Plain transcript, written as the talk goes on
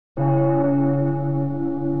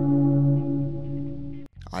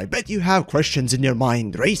I bet you have questions in your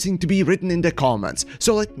mind racing to be written in the comments,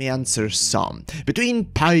 so let me answer some. Between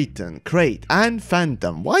Python, Krait, and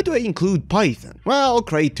Phantom, why do I include Python? Well,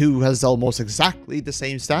 Krait 2 has almost exactly the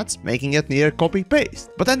same stats, making it near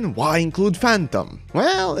copy-paste. But then why include Phantom?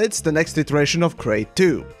 Well, it's the next iteration of Krait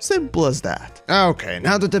 2. Simple as that. Okay,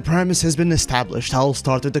 now that the premise has been established, I'll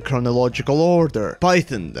start with the chronological order.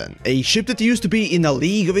 Python then, a ship that used to be in a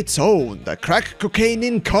league of its own, the crack cocaine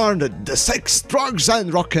incarnate, the sex, drugs,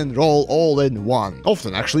 and rock and roll all in one,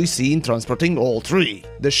 often actually seen transporting all three.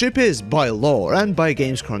 The ship is, by lore and by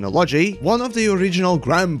game's chronology, one of the original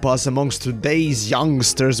grandpas amongst today's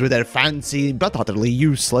youngsters with their fancy but utterly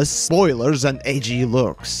useless spoilers and edgy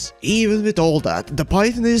looks. Even with all that, the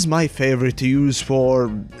Python is my favorite to use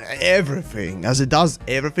for everything, as it does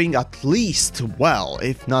everything at least well,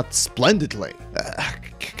 if not splendidly.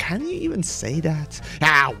 Can you even say that?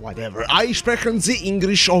 Whatever. I sprechen the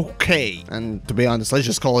English okay. And to be honest, let's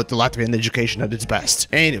just call it the Latvian education at its best.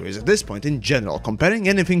 Anyways, at this point in general, comparing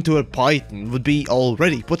anything to a Python would be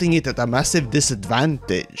already putting it at a massive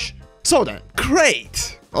disadvantage. So then,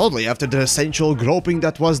 Krait! Oddly, after the essential groping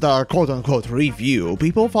that was the quote-unquote review,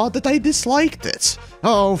 people thought that I disliked it.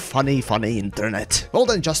 Oh, funny internet. Well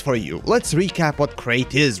then, just for you, let's recap what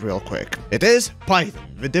Krait is real quick. It is Python,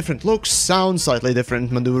 with different looks, sounds, slightly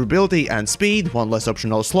different maneuverability and speed, one less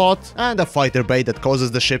optional slot, and a fighter bay that causes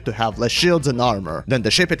the ship to have less shields and armor than the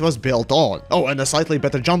ship it was built on. Oh, and a slightly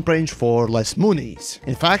better jump range for less moonies.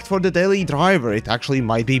 In fact, for the daily driver, it actually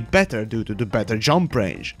might be better due to the better jump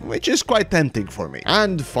range, which is quite tempting for me.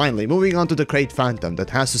 And finally, moving on to the Krait Phantom that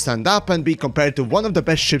has to stand up and be compared to one of the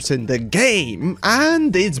best ships in the game,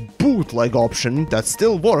 and its bootleg option that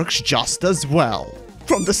still works just as well.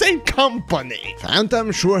 From the same company!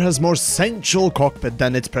 Phantom sure has more sensual cockpit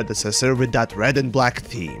than its predecessor with that red and black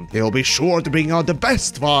theme. It'll be sure to bring out the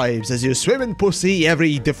best vibes as you swim in pussy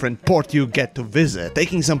every different port you get to visit,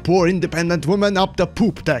 taking some poor independent woman up the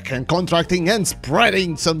poop deck and contracting and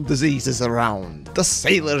spreading some diseases around. The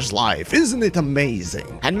sailor's life, isn't it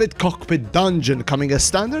amazing? And with Cockpit Dungeon coming as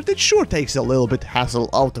standard, it sure takes a little bit hassle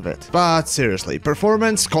out of it. But seriously,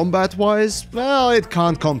 performance combat-wise, well, it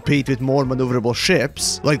can't compete with more maneuverable ships,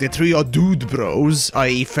 like the trio dude bros,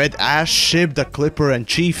 i.e. Fed Ash, Ship, the Clipper, and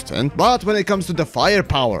Chieftain. But when it comes to the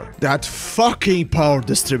firepower, that fucking power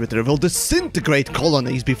distributor will disintegrate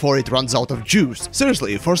colonies before it runs out of juice.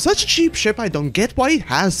 Seriously, for such a cheap ship, I don't get why it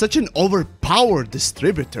has such an overpowered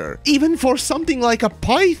distributor, even for something like a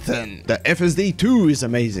Python. The FSD-2 is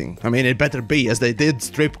amazing. I mean, it better be, as they did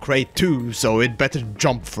strip Krait 2, so it better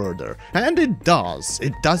jump further. And it does.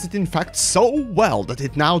 It does it in fact so well that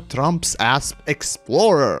it now trumps Asp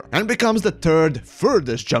Explorer and becomes the third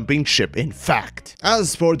furthest jumping ship in fact.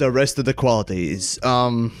 As for the rest of the qualities,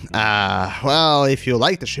 well, if you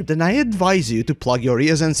like the ship, then I advise you to plug your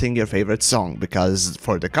ears and sing your favorite song, because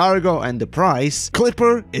for the cargo and the price,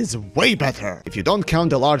 Clipper is way better, if you don't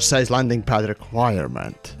count the large size landing pad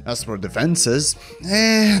requirement. As for defenses,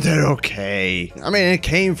 they're okay. I mean, it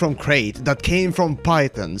came from Krait, that came from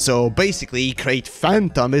Python, so basically Krait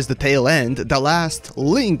Phantom is the tail end, the last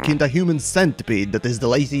link in the human centipede that is the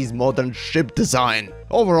lazy's modern ship design.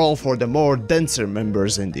 Overall, for the more denser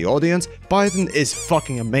members in the audience, Python is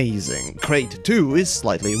fucking amazing. Krait 2 is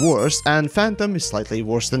slightly worse, and Phantom is slightly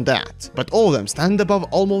worse than that. But all of them stand above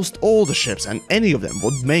almost all the ships, and any of them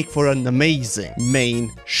would make for an amazing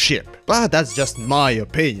main ship. But that's just my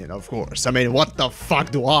opinion, of course. I mean, what the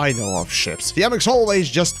fuck do I know of ships? Yamix always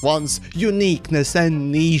just wants uniqueness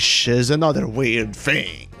and niches and other weird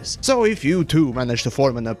things. So if you too manage to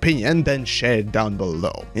form an opinion, then share it down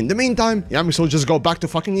below. In the meantime, Yamix will just go back to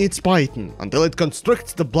fucking its Python until it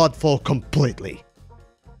constricts the blood flow completely.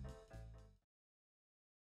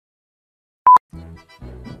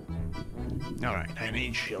 Alright, I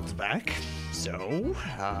need shields back. So,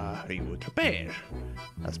 you would prepare,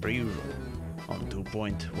 as per usual, on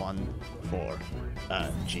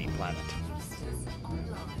 2.14 G planet.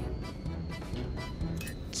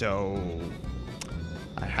 So,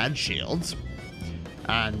 I had shields,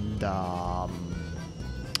 and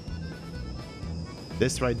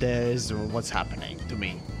this right there is what's happening to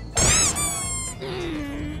me.